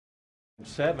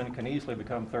7 can easily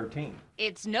become 13.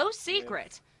 It's no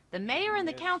secret. The mayor and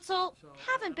the council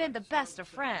haven't been the best of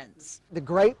friends. The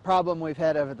great problem we've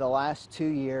had over the last 2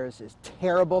 years is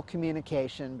terrible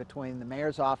communication between the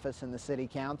mayor's office and the city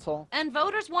council. And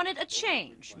voters wanted a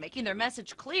change, making their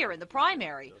message clear in the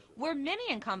primary, where many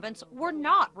incumbents were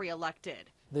not reelected.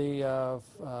 The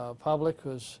public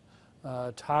was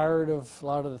tired of a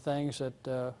lot of the things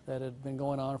that had been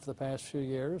going on for the past few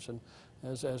years, and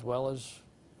as well as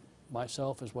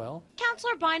myself as well.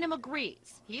 Councilor Bynum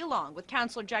agrees. He, along with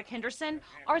Councilor Jack Henderson,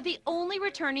 are the only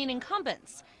returning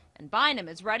incumbents, and Bynum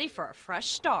is ready for a fresh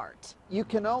start. You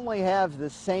can only have the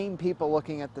same people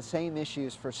looking at the same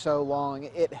issues for so long.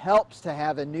 It helps to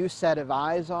have a new set of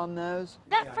eyes on those.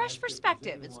 That fresh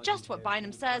perspective is just what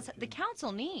Bynum says the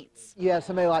council needs. You have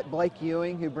somebody like Blake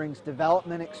Ewing, who brings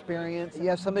development experience. You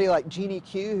have somebody like Jeannie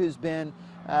Q, who's been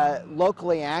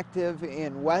locally active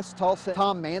in West Tulsa.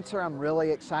 Tom Manser I'm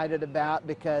really excited about,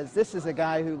 because this is a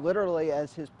guy who literally,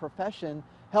 as his profession,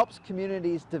 helps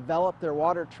communities develop their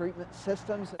water treatment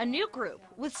systems. A new group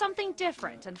with something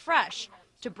different and fresh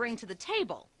to bring to the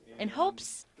table in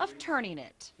hopes of turning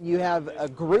it. You have a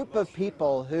group of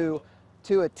people who,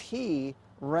 to a T,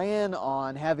 ran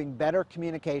on having better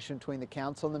communication between the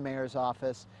council and the mayor's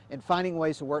office and finding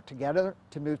ways to work together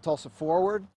to move Tulsa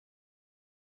forward.